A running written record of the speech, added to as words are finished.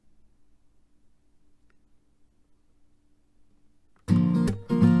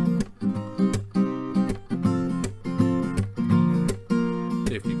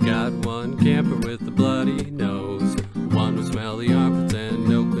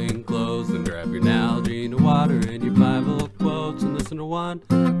one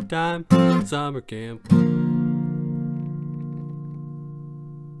time summer camp.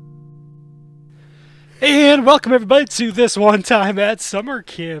 And welcome everybody to this one time at summer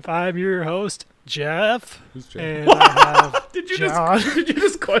camp. I'm your host, Jeff. Who's Jeff? And I have Did you John.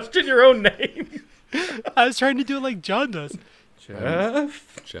 just question your own name? I was trying to do it like John does.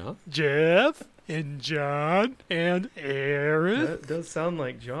 Jeff? John? Jeff and John and Aaron. That does sound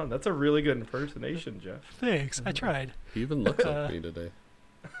like John. That's a really good impersonation, Jeff. Thanks. I tried. He even looks like me today.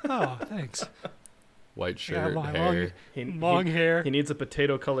 Oh, thanks. White Yeah, shirt, hair. long hair. He needs a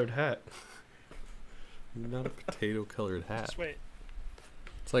potato-colored hat. Not a potato-colored hat. Just wait.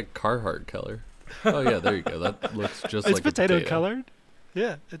 It's like Carhartt color. Oh, yeah, there you go. That looks just It's like a potato. potato colored.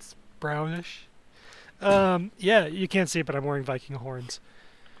 Yeah, it's brownish. Yeah, you can't see it, but I'm wearing Viking horns.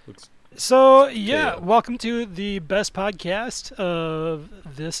 Looks So, yeah, potato. welcome to the best podcast of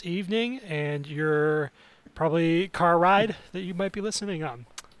this evening and your probably car ride that you might be listening on.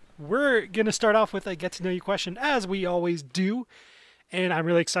 We're going to start off with a get to know you question, as we always do. And I'm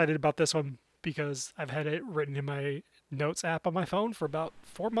really excited about this one because I've had it written in my notes app on my phone for about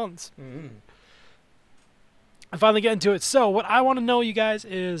 4 months. I finally get into it. So, what I want to know, you guys,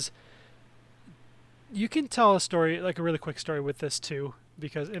 is you can tell a story, like a really quick story with this too,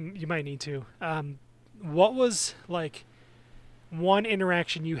 because you might need to. What was like one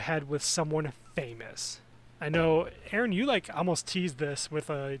interaction you had with someone famous? I know, Aaron, you like almost teased this with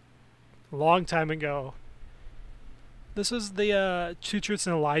a long time ago. This was the Two Truths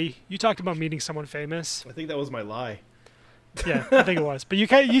and a Lie. You talked about meeting someone famous. I think that was my lie. Yeah, I think it was. But you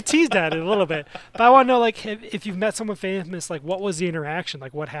teased at it a little bit. But I want to know, like, if you've met someone famous, like, what was the interaction?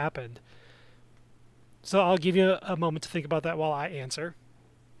 Like, what happened? So I'll give you a moment to think about that while I answer.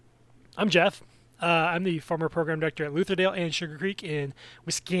 I'm Jeff. I'm the former program director at Lutherdale and Sugar Creek in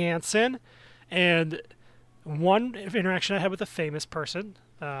Wisconsin. And one interaction I had with a famous person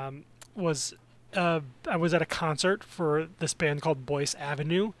was I was at a concert for this band called Boyce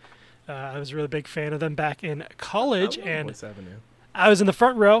Avenue. I was a really big fan of them back in college, and Boyce Avenue. I was in the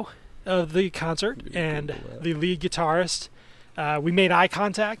front row of the concert, Maybe and Google that. the lead guitarist, we made eye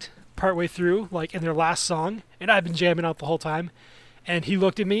contact partway through, like in their last song, and I've been jamming out the whole time, and he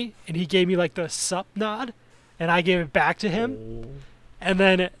looked at me, and he gave me like the sup nod, and I gave it back to him, and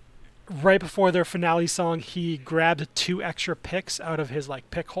then right before their finale song, he grabbed 2 extra picks out of his like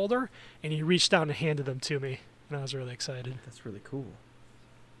pick holder, and he reached down and handed them to me, and I was really excited. That's really cool.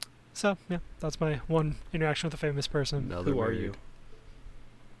 So, yeah, that's my one interaction with a famous person. Another Who are weird. you?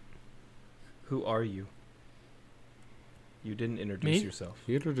 Who are you? You didn't introduce Me? yourself.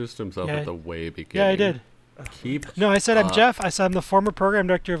 He introduced himself Yeah. at the way beginning. Yeah, I did. Keep. No, I said I'm up. Jeff. I said I'm the former program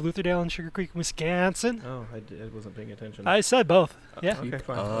director of Lutherdale and Sugar Creek, Wisconsin. Oh, I wasn't paying attention. I said both. Yeah. Okay,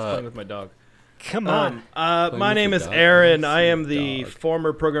 fine. I was up. playing with my dog. Come on. My with name your is dog. Aaron. Nice I am the dog.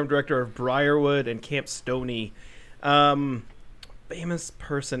 former program director of Briarwood and Camp Stony. Famous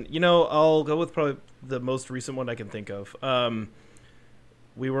person. You know, I'll go with probably the most recent one I can think of.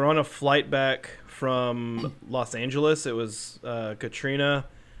 We were on a flight back from Los Angeles. It was Katrina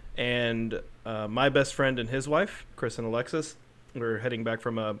and my best friend and his wife, Chris and Alexis. We were heading back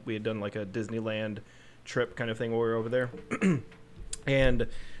from we had done like a Disneyland trip kind of thing while we were over there. And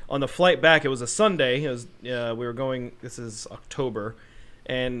on the flight back, it was a Sunday. It was we were going. This is October,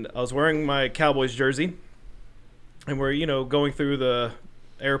 and I was wearing my Cowboys jersey, and we're going through the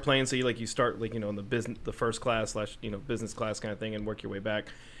airplane. So you start in the first class / business class kind of thing, and work your way back.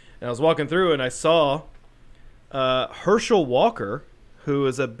 And I was walking through, and I saw Herschel Walker, who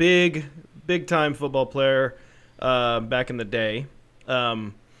is a big time football player back in the day,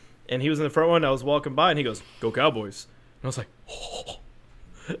 and he was in the front one. I was walking by, and he goes, "Go Cowboys!" And I was like, "Oh."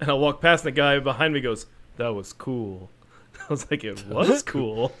 And I walked past, and the guy behind me goes, "That was cool." I was like, "It was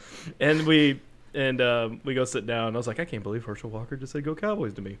cool." And we go sit down. I was like, "I can't believe Herschel Walker just said 'Go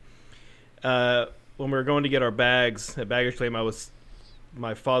Cowboys' to me." When we were going to get our bags at baggage claim,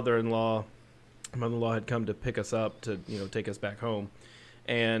 my father-in-law, mother-in-law had come to pick us up to take us back home,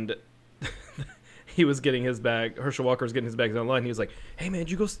 and he was getting his bag. Herschel Walker was getting his bags online. He was like, "Hey man,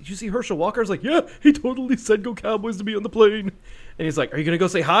 did you see Herschel Walker?" I was like, "Yeah, he totally said 'Go Cowboys' to me on the plane." And he's like, "Are you gonna go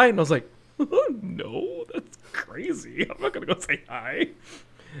say hi?" And I was like, "No, that's crazy. I'm not gonna go say hi."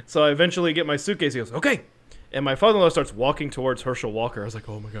 So I eventually get my suitcase. He goes, "Okay." And my father-in-law starts walking towards Herschel Walker. I was like,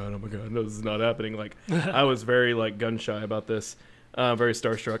 oh my god, no, this is not happening. Like, I was very gun shy about this, very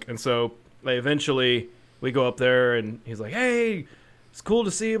starstruck. And so we go up there, and he's like, "Hey, it's cool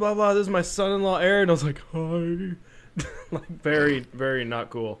to see you, blah blah. This is my son-in-law Aaron." I was like, "Hi," very very not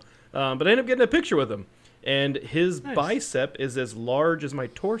cool. But I ended up getting a picture with him, and his bicep is as large as my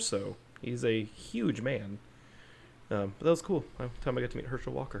torso. He's a huge man. But that was cool. By the time I got to meet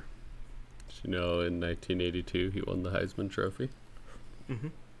Herschel Walker. Did you know in 1982 he won the Heisman Trophy? Mm-hmm.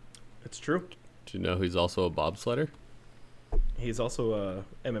 It's true. Did you know he's also a bobsledder? He's also a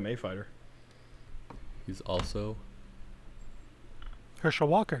MMA fighter. He's also Herschel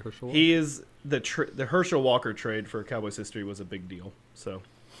Walker. Herschel Walker. He is the Herschel Walker trade for Cowboys history was a big deal. So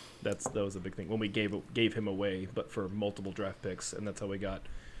that was a big thing when we gave him away, but for multiple draft picks, and that's how we got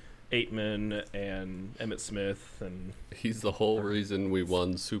Aitman and Emmitt Smith, and He's the whole reason we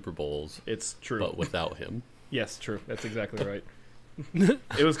won Super Bowls, it's true. but without him. Yes, true. That's exactly right.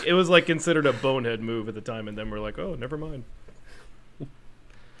 It was like considered a bonehead move at the time, and then we're like, oh, never mind.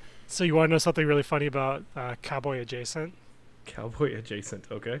 So you want to know something really funny about Cowboy Adjacent? Cowboy adjacent.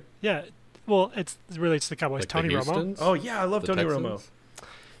 Okay. Yeah. Well, it relates to the Cowboys. Like the Tony Romo. Houstons? Oh yeah, I love The Tony Texans? Romo.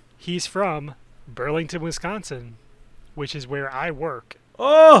 He's from Burlington, Wisconsin, which is where I work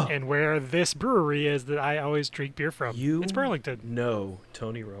Oh, and where this brewery is that I always drink beer from. You It's Burlington. no,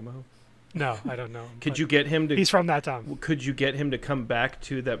 Tony Romo. No, I don't know. Could but you get him to? He's from that town. Could you get him to come back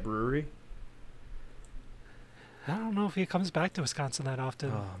to that brewery? I don't know if he comes back to Wisconsin that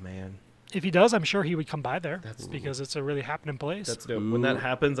often. Oh man, If he does, I'm sure he would come by there. That's- because it's a really happening place. that's dope. When that Ooh.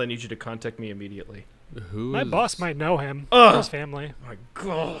 happens, I need you to contact me immediately. Who My is- boss might know him. Ugh. His family. Oh my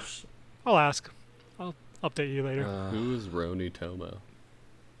gosh. I'll ask. I'll update you later. Who is Roni Tomo?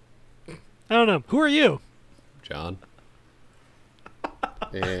 I don't know. Who are you? John.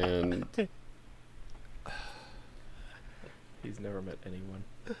 And He's never met anyone.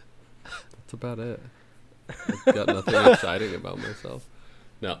 that's about it. I've got nothing exciting about myself.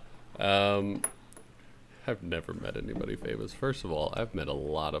 No. I've never met anybody famous. First of all, I've met a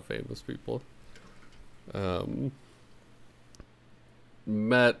lot of famous people.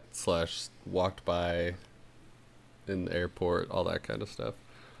 Met / walked by in the airport, all that kind of stuff.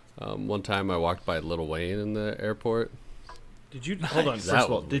 One time I walked by Lil Wayne in the airport. Did you hold on? First That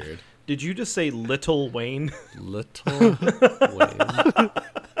of all, was weird. did you just say Little Wayne? Little Wayne.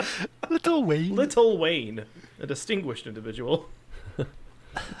 Little Wayne. Little Wayne, a distinguished individual.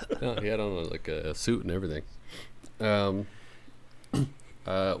 No, he had on like a suit and everything.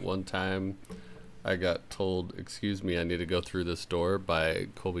 One time I got told, "Excuse me, I need to go through this door" by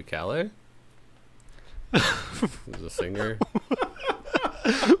Colby Calais. He's a singer.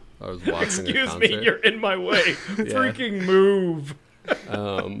 I was watching a Excuse concert. me, you're in my way. Freaking move.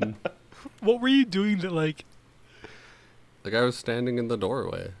 What were you doing that, like... Like I was standing in the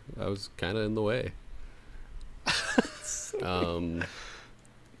doorway. I was kind of in the way. One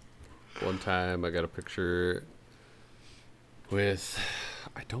time I got a picture with...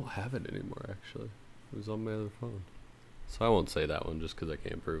 I don't have it anymore, actually. It was on my other phone. So I won't say that one just because I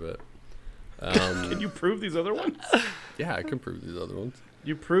can't prove it. Can you prove these other ones? Yeah, I can prove these other ones.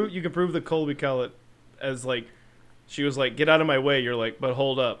 You can prove the Colby Collett as like she was like, get out of my way. You're like, but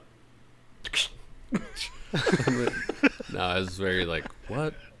hold up. No, I was very like,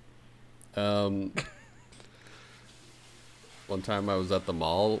 what? One time I was at the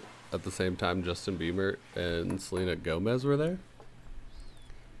mall at the same time Justin Bieber and Selena Gomez were there.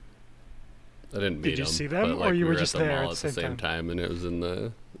 I didn't meet Did you them, see them, but, like, or you we were at just the there mall at the at the same same time, and it was in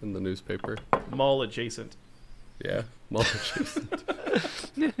the newspaper. Mall adjacent. Yeah, mall adjacent.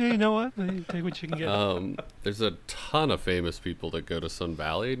 You know what? Take what you can get. There's a ton of famous people that go to Sun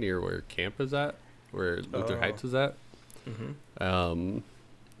Valley near where camp is at, where Luther Oh. Heights is at. Mm-hmm.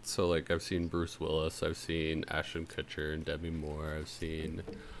 So like I've seen Bruce Willis, I've seen Ashton Kutcher and Demi Moore, I've seen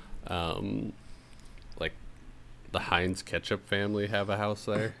like the Heinz ketchup family have a house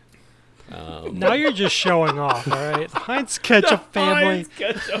there. Now you're just showing off, all right? Heinz Ketchup family. Heinz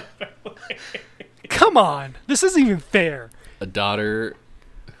Ketchup family. Come on. This isn't even fair. A daughter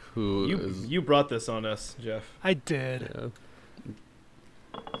who is You brought this on us, Jeff. I did.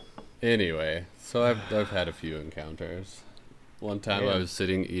 yeah. Anyway, so I've had a few encounters. One time I Yeah. was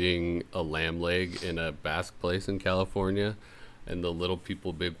sitting eating a lamb leg in a Basque place in California, and the Little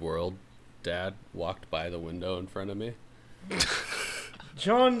People Big World dad walked by the window in front of me.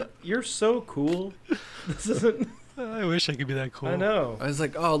 John, you're so cool. This isn't. I wish I could be that cool. I know. I was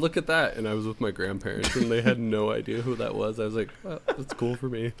like, "Oh, look at that!" And I was with my grandparents, and they had no idea who that was. I was like, "Well, that's cool for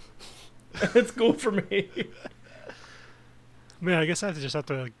me." It's cool for me. Man, I guess I just have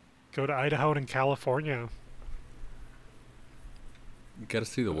to go to Idaho and California. You gotta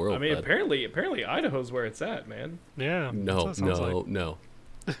see the world. I mean, bud. apparently Idaho's where it's at, man. Yeah. No, that's what it sounds like. no.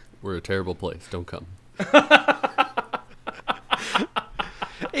 We're a terrible place. Don't come.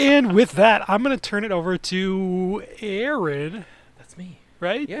 And with that, I'm going to turn it over to Aaron, That's me.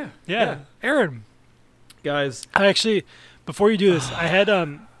 right? Yeah. Yeah. Aaron. Guys, I actually, before you do this, I had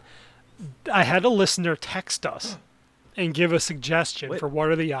a listener text us and give a suggestion Wait. for what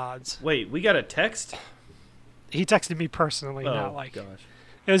are the odds. Wait, we got a text? He texted me personally, Oh, not like gosh.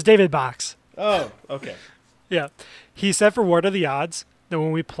 it was David Box. Oh, okay. Yeah, he said for what are the odds that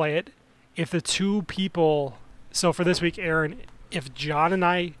when we play it, if the two people, so for this week, Aaron, if John and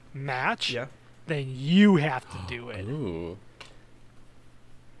I match, Yeah. then you have to do it. Ooh.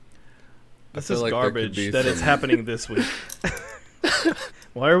 This feel is like there could garbage be that it's some- happening this week.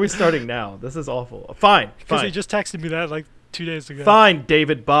 Why are we starting now? This is awful. Fine, Because he fine. just texted me that like 2 days ago. Fine,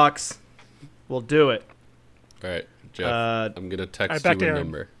 David Box. We'll do it. All right, Jeff. I'm gonna Alright, text back to you a Aaron.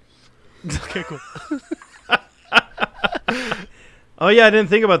 number. Okay, cool. Oh, yeah, I didn't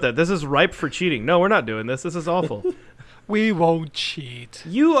think about that. This is ripe for cheating. No, we're not doing this. This is awful. We won't cheat.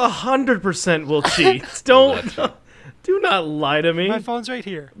 You 100% will cheat. Do not lie to me. My phone's right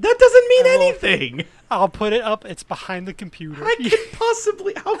here. That doesn't mean I won't. anything. I'll put it up. It's behind the computer. How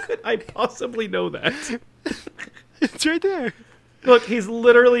could I possibly know that? It's right there. Look, he's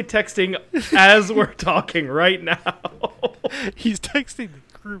literally texting as we're talking right now. He's texting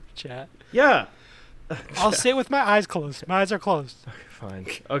the group chat. Yeah. I'll say it with my eyes closed. My eyes are closed. Fine.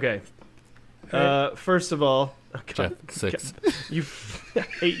 Okay. First of all, Jeff, 6. you I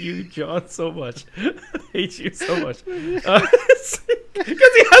hate you, John, so much. I hate you so much. Because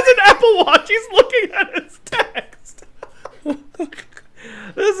he has an Apple Watch. He's looking at his text.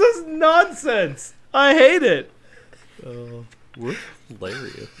 This is nonsense. I hate it. We're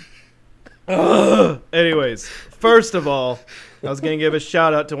hilarious. Anyways, first of all, I was going to give a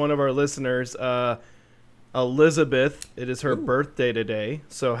shout out to one of our listeners, Elizabeth. It is her birthday today,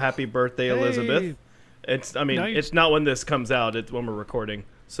 so happy birthday, Hey. Elizabeth. It's Nice. it's not when this comes out, it's when we're recording.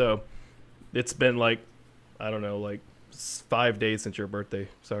 So it's been like, I don't know, like 5 days since your birthday.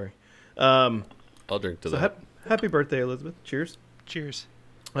 Sorry. I'll drink to So that. happy birthday, Elizabeth. Cheers. Cheers.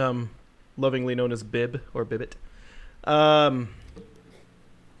 Lovingly known as Bib or Bibbit.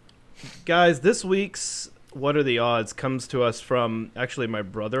 Guys, this week's What Are the Odds comes to us from, actually, my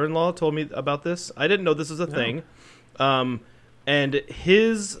brother-in-law told me about this. I didn't know this was a thing. And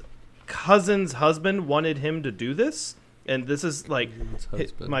his cousin's husband wanted him to do this. And this is like,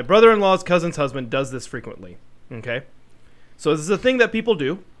 Husband. my brother-in-law's cousin's husband does this frequently. Okay? So this is a thing that people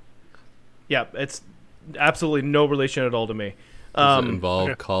do. Yeah, it's absolutely no relation at all to me. Does it involve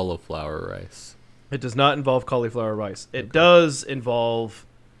okay. cauliflower rice? It does not involve cauliflower rice. It does involve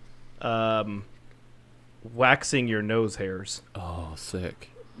waxing your nose hairs. Oh, sick.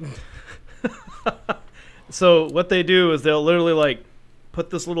 So what they do is they'll literally like put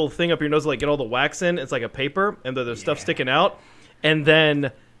this little thing up your nose, like get all the wax in. It's like a paper, and there's stuff sticking out, and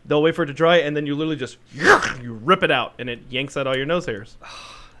then they'll wait for it to dry, and then you literally just you rip it out, and it yanks out all your nose hairs.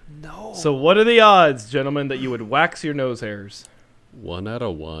 No. So what are the odds, gentlemen, that you would wax your nose hairs? 1 out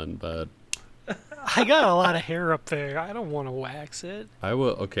of 1, but I got a lot of hair up there. I don't want to wax it. I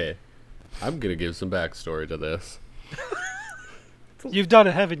will. Okay, I'm gonna give some backstory to this. You've done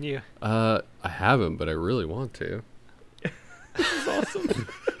it, haven't you? I haven't, but I really want to. It's awesome.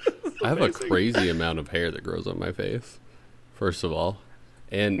 I have a crazy amount of hair that grows on my face. First of all,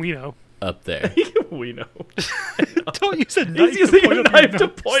 and We know. up there. We know. Don't use a knife He's to using point a up your knife to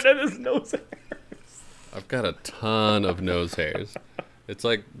nose. point at his nose hair. I've got a ton of nose hairs. It's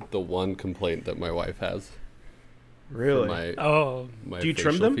like the one complaint that my wife has. For Really? Oh, my Do you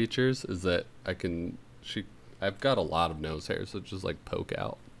facial trim them? features is that I've got a lot of nose hairs that just like poke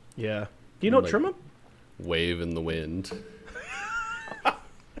out, Yeah. Do you know Like- trim them? wave in the wind.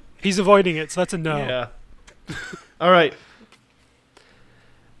 he's avoiding it, so that's a no. Yeah. All right.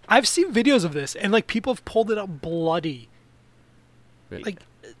 I've seen videos of this, and like people have pulled it out bloody. Wait, Like,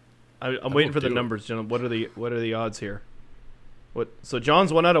 I'm waiting will for the do it. numbers, gentlemen. What are the odds here? What? So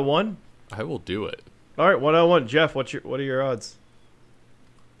John's 1 out of 1. I will do it. All right, 1 out of 1. Jeff, what are your odds?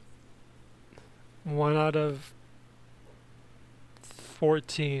 1 out of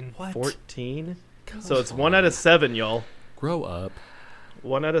 14. 14. So it's 1 out of 7, y'all. Grow up.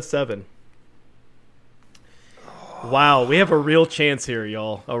 1 out of 7. Wow, we have a real chance here,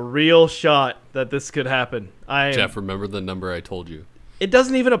 y'all. A real shot that this could happen. Jeff, remember the number I told you. It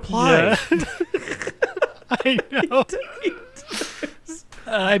doesn't even apply. Yeah. I know.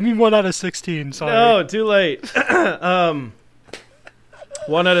 I mean 1 out of 16, sorry. No, too late. 1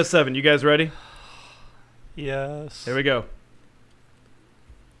 out of 7. You guys ready? Yes. Here we go.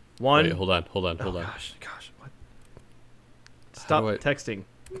 1. Wait, hold on. Oh, What? Stop do I- texting.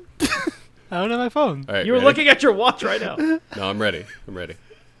 I don't have my phone. All right, You were ready? looking at your watch right now. No, I'm ready. All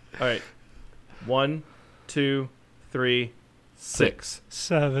right. 1, 2, 3, 6.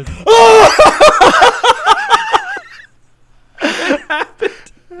 7.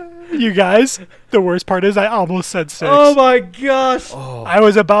 You guys, the worst part is I almost said 6. Oh my gosh! Oh. I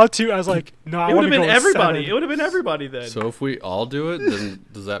was about to. I was like, no, I It would want have to go been with everybody. 7. It would have been everybody then. So if we all do it, then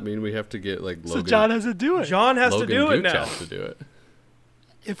does that mean we have to get like Logan? So John has to do it. John has Logan to do it Gooch now. has to do it.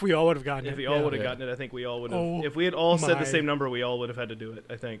 If we all would have gotten it. If we all would have Yeah. gotten it, I think we all would have. Oh if we had all said my. the same number, we all would have had to do it.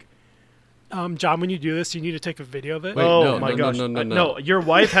 I think. John, when you do this, you need to take a video of it. Wait, oh no, my no, gosh! no. Your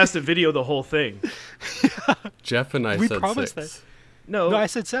wife has to video the whole thing. Jeff and I We said promised 6. No, No, I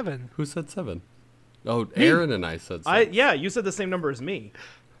said 7. Who said 7? Oh, Aaron and I said 6. yeah, you said the same number as me.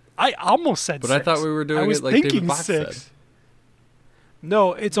 I almost said But 6. I thought we were doing I was it like David thinking Box 6. said.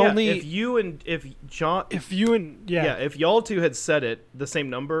 No, it's Yeah, only if you and if John. if you and yeah, if y'all two had said it the same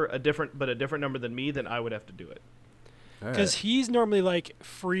number, a different number than me, then I would have to do it. All because right. he's normally like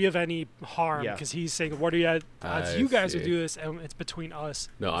free of any harm Yeah. because he's saying, "What are you odds I you guys would see. do this?" And it's between us.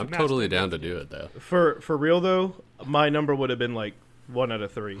 No, If I'm it matters totally to down both to of you. do it though. For real though, my number would have been like 1 out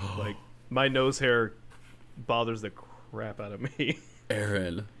of 3. Like my nose hair bothers the crap out of me.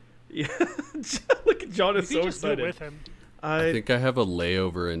 Aaron, Yeah, look at John You is can so just do it excited. with him. I think I have a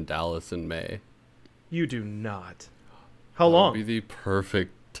layover in Dallas in May. You do not. How That would long? be the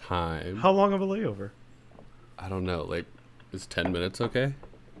perfect time. How long of a layover? I don't know. Like, is 10 minutes okay?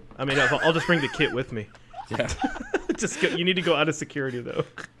 I mean, I'll just bring the kit with me. Yeah, You need to go out of security though.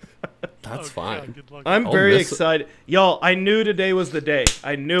 that's Oh, fine. God, good luck. I'm I'll very miss it. excited, y'all. I knew today was the day.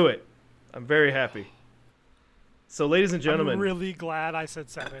 I knew it. I'm very happy. So, ladies and gentlemen, I'm really glad I said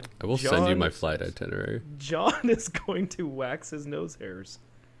 7. I will send you John my is- flight itinerary. John is going to wax his nose hairs.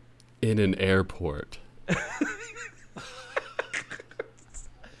 In an airport.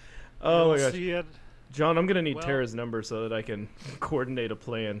 Oh my You'll gosh, see it. John, I'm gonna need Well- Tara's number so that I can coordinate a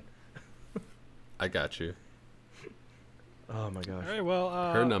plan. I got you. Oh my gosh. All right. Well,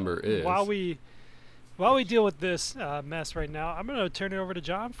 Her number is. while we deal with this mess right now, I'm gonna turn it over to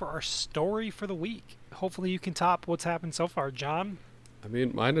John for our story for the week. Hopefully, you can top what's happened so far, John. I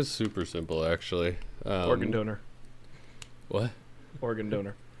mean, mine is super simple actually. Organ donor. What? Organ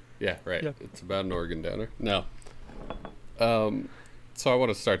donor. Yeah, right. Yep. It's about an organ donor. No. So I want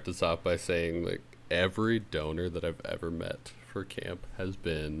to start this off by saying, like, every donor that I've ever met for camp has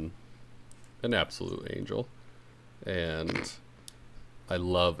been an absolute angel. And I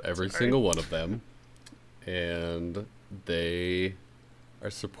love every single one of them. And they are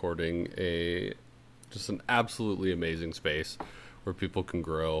supporting just an absolutely amazing space where people can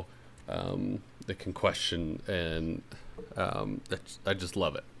grow, they can question, and I just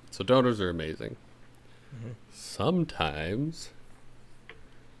love it. So donors are amazing. Sometimes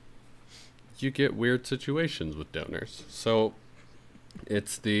you get weird situations with donors. So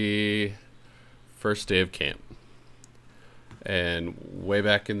it's the first day of camp. And way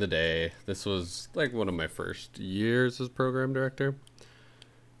back in the day, this was like one of my first years as program director.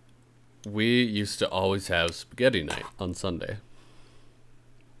 We used to always have spaghetti night on Sunday.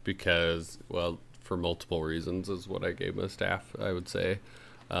 Because, well, for multiple reasons is what I gave my staff, I would say.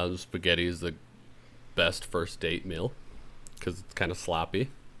 Spaghetti is the best first date meal because it's kind of sloppy.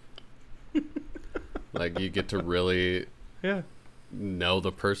 Like, you get to really Yeah. know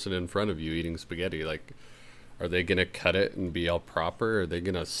the person in front of you eating spaghetti. Like, are they going to cut it and be all proper? Or are they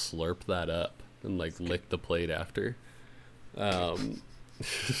going to slurp that up and, like, lick the plate after?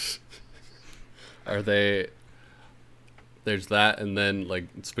 Are they... There's that, and then, like,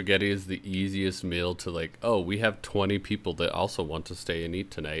 spaghetti is the easiest meal to, like, oh, we have 20 people that also want to stay and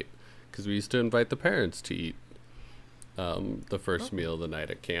eat tonight. Because we used to invite the parents to eat the first meal of the night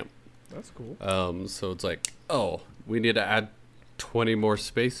at camp. That's cool. So it's like, oh, we need to add 20 more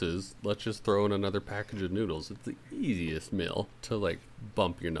spaces. Let's just throw in another package of noodles. It's the easiest meal to, like,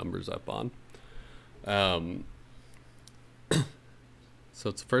 bump your numbers up on. So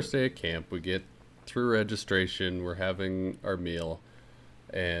it's the first day of camp. We get through registration. We're having our meal.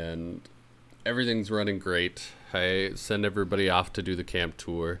 And everything's running great. I send everybody off to do the camp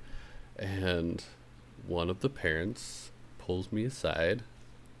tour. And one of the parents pulls me aside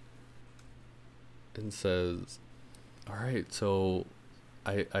and says, all right, so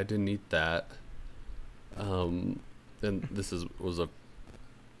I didn't eat that. And this was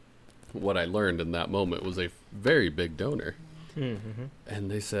what I learned in that moment was a very big donor. Mm-hmm. And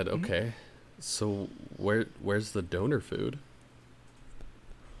they said, okay, so where's the donor food?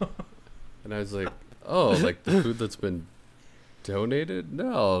 And I was like, oh, like the food that's been donated?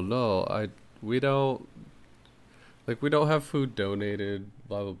 No, we don't have food donated,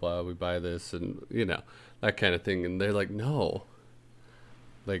 blah, blah, blah. We buy this and, that kind of thing. And they're like, no,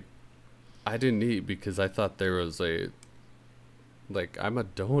 like, I didn't eat because I thought there was I'm a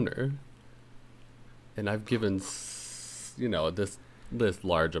donor and I've given, this this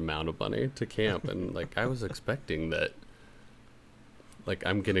large amount of money to camp, and like I was expecting that, like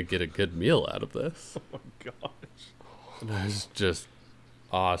I'm gonna get a good meal out of this. Oh my gosh. And I was just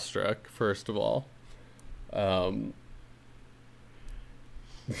awestruck. First of all,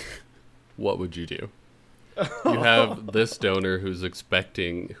 what would you do? You have this donor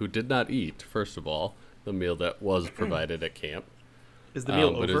who did not eat, first of all, the meal that was provided at camp. Is the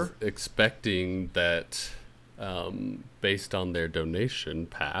meal but over? is expecting that, based on their donation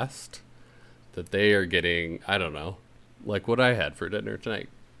past, that they are getting, I don't know, like what I had for dinner tonight,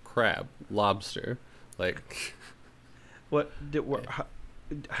 crab, lobster, like.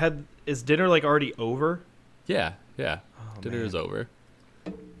 Is dinner like already over? Yeah. Oh, Dinner man. is over.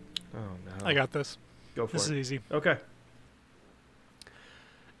 Oh no. I got this. Go for This is it. easy. Okay.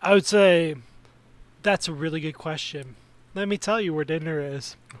 I would say that's a really good question. Let me tell you where dinner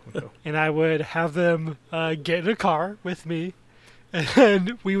is. Oh, no. And I would have them get in a car with me,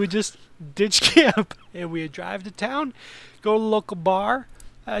 and we would just ditch camp, and we would drive to town, go to the local bar,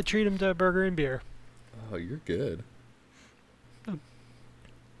 treat them to a burger and beer. Oh, you're good.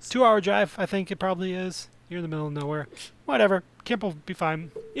 2-hour drive, I think it probably is. You're in the middle of nowhere. Whatever. Camp will be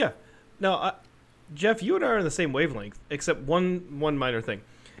fine. Yeah. No, Jeff, you and I are on the same wavelength, except one minor thing.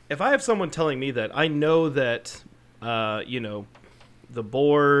 If I have someone telling me that, I know that, the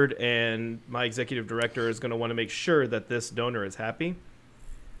board and my executive director is going to want to make sure that this donor is happy.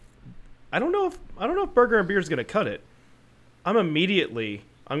 I don't know if burger and beer is going to cut it.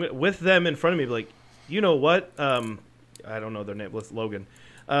 With them in front of me, be like, you know what? I don't know their name. Let's Logan.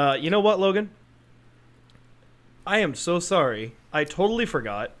 You know what, Logan? I am so sorry. I totally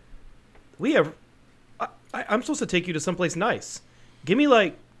forgot. I'm supposed to take you to someplace nice. Give me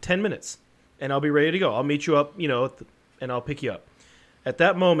like 10 minutes, and I'll be ready to go. I'll meet you up, and I'll pick you up. At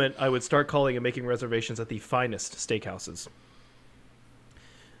that moment, I would start calling and making reservations at the finest steakhouses.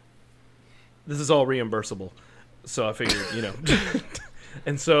 This is all reimbursable, so I figured,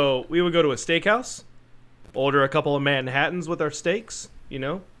 And so we would go to a steakhouse, order a couple of Manhattans with our steaks,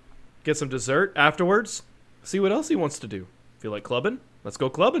 get some dessert afterwards, see what else he wants to do. Feel like clubbing? Let's go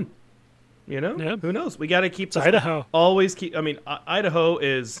clubbing. Yeah. Who knows? We got to keep It's Idaho. Idaho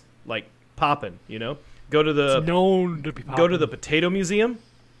is like popping, Go to the It's known to be go to poppin'. the potato museum,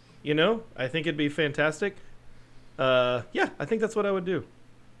 I think it'd be fantastic. I think that's what I would do.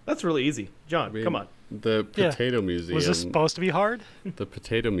 That's really easy. John, I mean, come on. The Yeah. potato museum. Was this supposed to be hard? The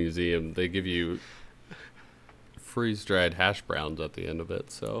potato museum, they give you freeze-dried hash browns at the end of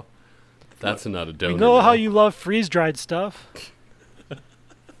it, so that's not a donor. We know how meal. you love freeze-dried stuff.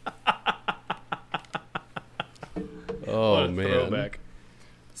 Oh What a man. throwback.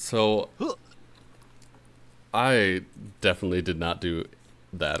 So I definitely did not do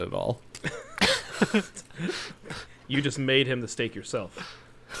that at all. You just made him the steak yourself.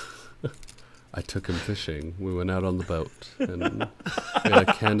 I took him fishing. We went out on the boat and we had a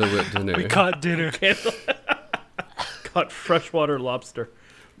candlelit dinner. We caught dinner. Caught freshwater lobster.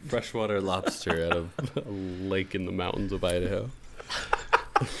 Freshwater lobster out of a lake in the mountains of Idaho.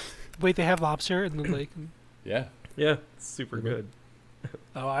 Wait, they have lobster in the lake? Yeah. Yeah, it's super Mhm. good.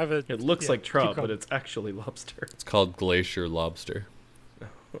 Oh, I have a. It looks yeah, like trout, keep going. but it's actually lobster. It's called glacier lobster.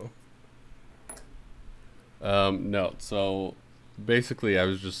 No, so basically I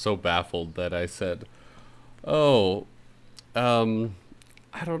was just so baffled that I said, I don't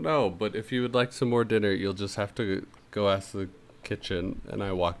know, but if you would like some more dinner, you'll just have to go ask the kitchen, and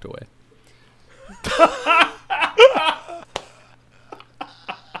I walked away.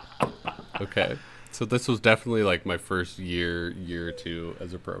 Okay, so this was definitely like my first year or two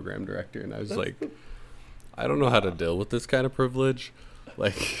as a program director, and I was like, I don't know how to deal with this kind of privilege.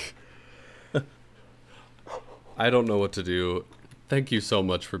 Like, I don't know what to do. Thank you so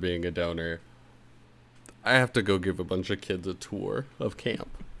much for being a donor. I have to go give a bunch of kids a tour of camp.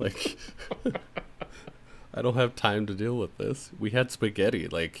 Like, I don't have time to deal with this. We had spaghetti.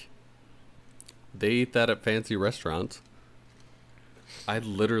 Like, they eat that at fancy restaurants. I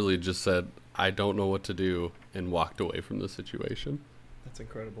literally just said, I don't know what to do, and walked away from the situation. That's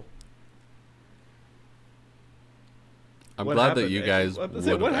incredible. I'm What glad happened? that you guys What would was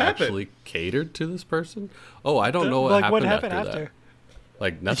it? have What happened? actually catered to this person. Oh, I don't know what Like, happened, what happened after after? that.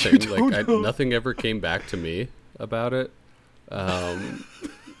 Like, nothing. don't Like, know. nothing ever came back to me about it.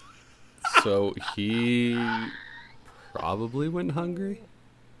 So he probably went hungry.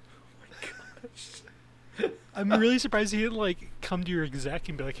 I'm really surprised he didn't like come to your exec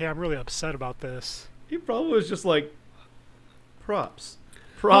and be like, "Hey, I'm really upset about this." He probably was just like, props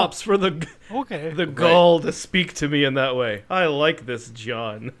for the Okay. gall to speak to me in that way. I like this,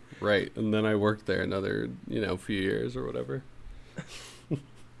 John. Right. And then I worked there another, few years or whatever.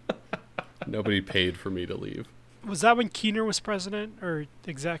 Nobody paid for me to leave. Was that when Keener was president or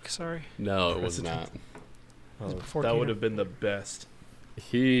exec? Sorry. No, it was not. Oh, before that Keener. would have been the best.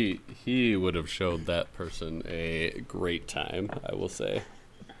 He would have showed that person a great time, I will say.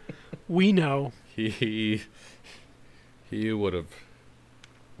 We know. He would have.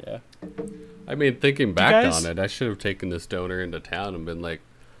 Yeah. I mean, thinking back guys- on it, I should have taken this donor into town and been like,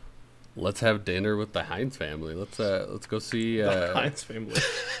 "Let's have dinner with the Heinz family. Let's go see The Heinz family.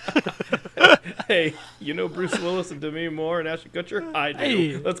 Hey, you know Bruce Willis and Demi Moore and Ashton Kutcher? I do.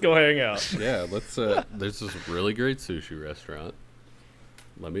 Hey. Let's go hang out. Yeah, let's there's this really great sushi restaurant.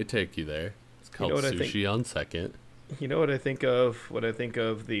 Let me take you there. It's called what I think? Sushi on Second. You know what I think of? What I think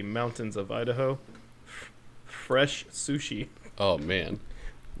of the mountains of Idaho? Fresh sushi. Oh man.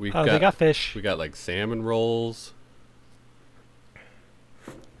 We Oh, they got fish. We got like salmon rolls.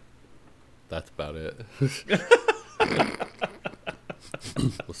 That's about it.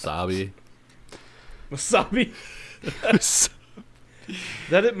 Wasabi. Wasabi.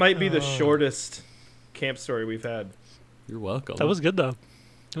 That it might be the shortest camp story we've had. You're welcome. That was good though.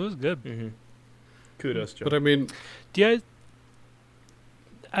 It was good. Mm-hmm. Kudos, Joe. But I mean, Do you guys?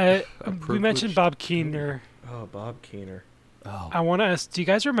 We privileged- mentioned Bob Keener. Oh, Bob Keener. oh, I want to ask. Do you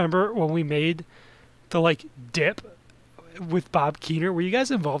guys remember when we made the dip with Bob Keener? Were you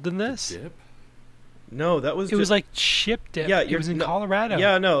guys involved in this? dip. No, that was It was like chip dip. Yeah, it was in no, Colorado.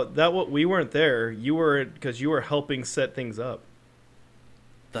 Yeah, no, we weren't there. You were because you were helping set things up.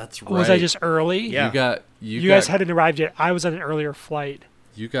 That's right. Was I just early? Yeah. You You guys hadn't arrived yet. I was on an earlier flight.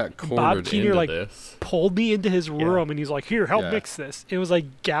 you got Bob cornered Keener, into this. Pulled me into his room and he's like, "Here, help Yeah. mix this." It was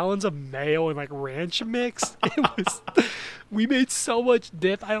like gallons of mayo and ranch mix. It was. We made so much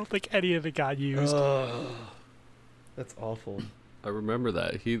dip. I don't think any of it got used. That's awful. I remember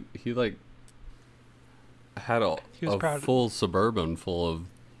that. He had He was a proud. full Suburban full of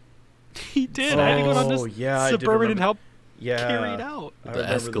He did. I had to go down Oh, this yeah, I did Suburban and remember. help Yeah. carry it out. I the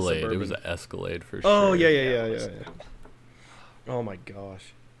remember Escalade. It was Suburban. an Escalade for Oh, sure. yeah. Oh my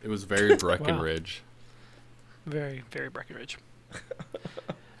gosh. It was very Breckenridge. Very, very Breckenridge.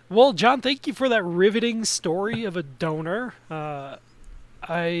 Well, John, thank you for that riveting story of a donor.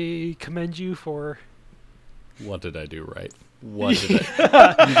 I commend you for. What did I do right? What did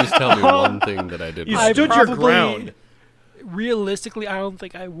I? You just tell me one thing that I did You I right. stood your probably- ground. Realistically, I don't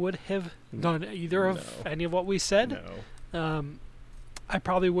think I would have done either of No. any of what we said. No. I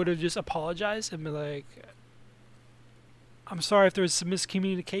probably would have just apologized and been like, "I'm sorry if there was some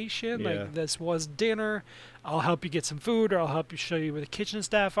miscommunication. Yeah. Like, this was dinner. I'll help you get some food, or I'll help you show you where the kitchen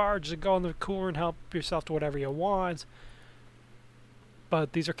staff are. Just go in the cooler and help yourself to whatever you want.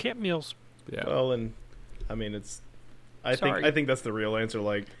 But these are camp meals." Yeah. Well, and I mean, it's. I Sorry. think that's the real answer.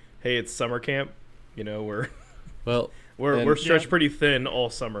 Like, hey, it's summer camp. You know, Well, we're And- stretched Yeah. pretty thin all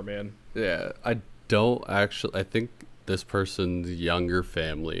summer, man. yeah. I don't actually. I think this person's younger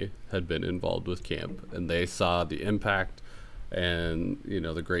family had been involved with camp, and they saw the impact and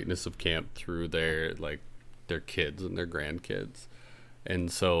the greatness of camp through their kids and their grandkids,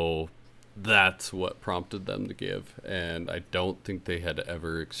 and so that's what prompted them to give. And I don't think they had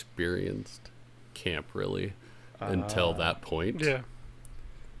ever experienced camp really until that point. Yeah.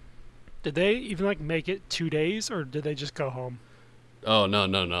 Did they even make it 2 days, or did they just go home? Oh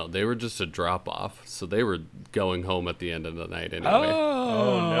no! They were just a drop off, so they were going home at the end of the night anyway.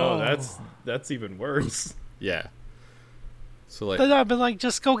 Oh no, that's even worse. Yeah. So Then I've been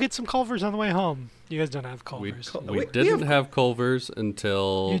just go get some Culvers on the way home. You guys don't have we Culvers. we didn't have- have Culvers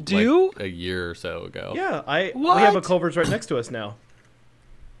until You do? a year or so ago. Yeah, we have a What? Culver's right next to us now.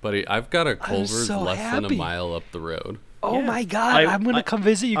 Buddy, I've got a Culver's so less than a happy. mile up the road. Oh Yeah. my God! I'm gonna come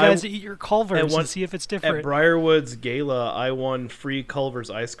visit you guys to eat your Culvers want- and see if it's At different. Briarwood's Gala, I won free Culver's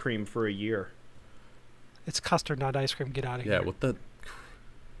ice cream for a year. It's custard, not ice cream. Get out of Yeah, here. what the?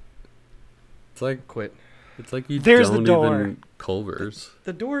 It's like Quit. you There's the don't door. even Culver's.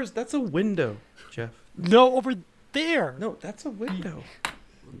 The doors, that's a window, Jeff. No, over there. No, that's a window.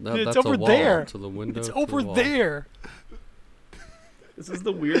 No, It's that's over a wall there. to the window. It's to the over wall. there. This is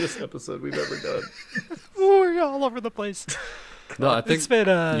the weirdest episode we've ever done. We're all over the place. No, I think It's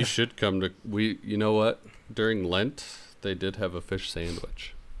been you should come to. You know what? During Lent, they did have a fish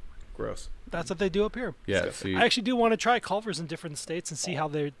sandwich. Gross. That's what they do up here. Yeah, Disgusting. see, I actually do want to try Culvers in different states and see how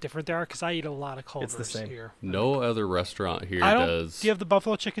different they are, because I eat a lot of Culvers the same. here. no other restaurant here I don't. does. Do you have the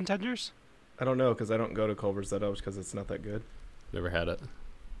buffalo chicken tenders? I don't know because I don't go to Culver's that much because it's not that good. Never had it.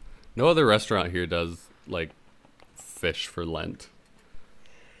 No other restaurant here does fish for Lent.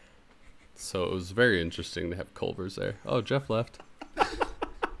 So it was very interesting to have Culver's there. Oh, Jeff left.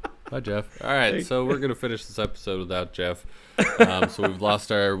 Bye, Jeff. All right, so we're gonna finish this episode without Jeff. So we've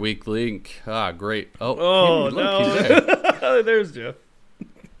lost our weak link. Ah, great. Oh look, no, he's there. there's Jeff.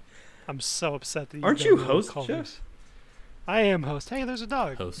 I'm so upset that you Aren't don't you know host, call Jeff? names. I am host. Hey, there's a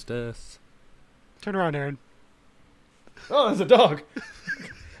dog. Hostess. Turn around, Aaron. Oh, there's a dog.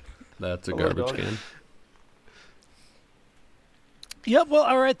 That's a Hello, garbage dog. can. Yep. Well,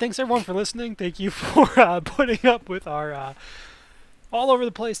 all right. Thanks everyone for listening. Thank you for putting up with our all over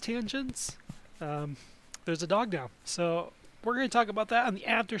the place tangents. There's a dog now, so we're going to talk about that on the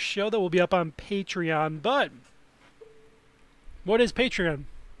after show that will be up on Patreon. But what is Patreon,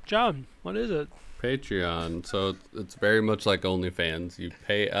 John? What is it? Patreon. So it's very much like OnlyFans. You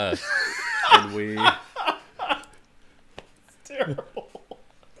pay us, and we. Terrible.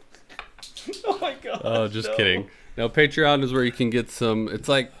 Oh my god. Oh, just kidding. No, Patreon is where you can get some. It's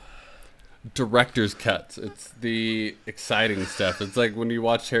like director's cuts. It's the exciting stuff. It's like when you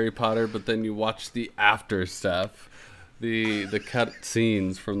watch Harry Potter, but then you watch the after stuff, the cut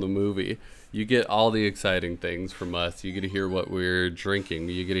scenes from the movie. You get all the exciting things from us. You get to hear what we're drinking.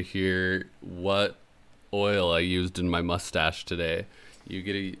 You get to hear what oil I used in my mustache today. You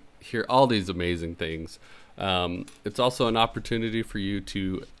get to hear all these amazing things. It's also an opportunity for you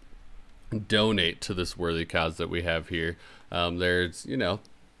to donate to this worthy cause that we have here. There's,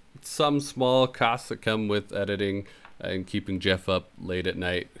 some small costs that come with editing and keeping Jeff up late at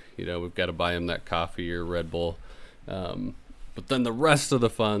night. We've got to buy him that coffee or Red Bull. But then the rest of the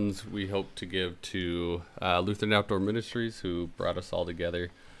funds we hope to give to Lutheran Outdoor Ministries, who brought us all together,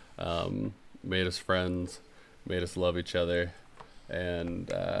 made us friends, made us love each other.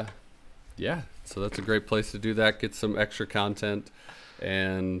 And yeah, so that's a great place to do that. Get some extra content.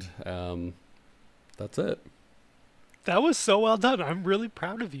 And that's it. That was so well done. I'm really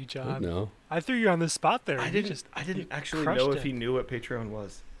proud of you, John. No. I threw you on the spot there. I You didn't you actually crushed know it. if he knew what Patreon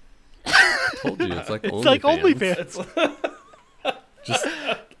was. I told you, it's like It's OnlyFans. like OnlyFans. Just,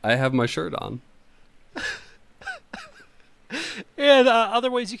 I have my shirt on. And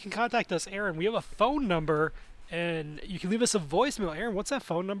other ways you can contact us, Aaron. We have a phone number, and you can leave us a voicemail. Aaron, what's that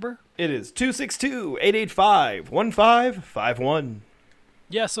phone number? It is 262-885-1551.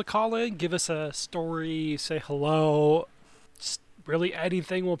 Yeah, so call in, give us a story, say hello. Just really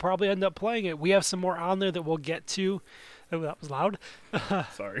anything. We'll probably end up playing it. We have some more on there that we'll get to. Oh, that was loud.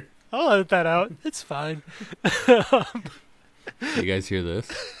 Sorry. I'll edit that out. It's fine. You guys hear this?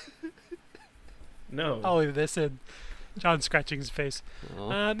 No. I'll leave this in. John's scratching his face.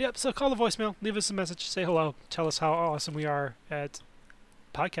 Aw. Yep, so call the voicemail, leave us a message, say hello, tell us how awesome we are at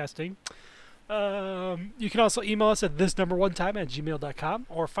podcasting. You can also email us at thisnumber1time@gmail.com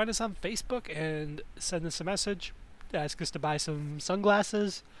or find us on Facebook and send us a message. Ask us to buy some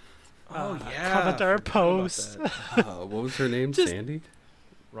sunglasses. Oh, yeah. Comment our Forgot about posts. that. What was her name? Just- Sandy?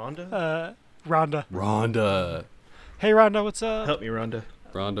 Rhonda? Rhonda. Rhonda. Hey, Rhonda, what's up? Help me, Rhonda.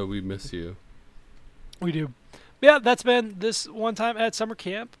 Rhonda, we miss you. We do. Yeah, that's been this one time at summer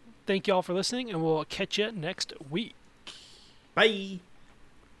camp. Thank you all for listening, and we'll catch you next week. Bye.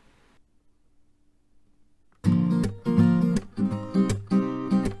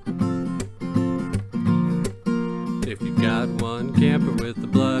 If you got one camper with a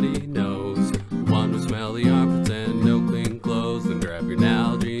bloody nose, one with smelly armpits and no clean clothes, then grab your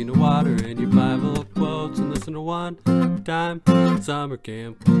Nalgene water and your Bible quotes and listen to One Time Summer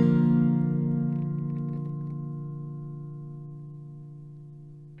Camp.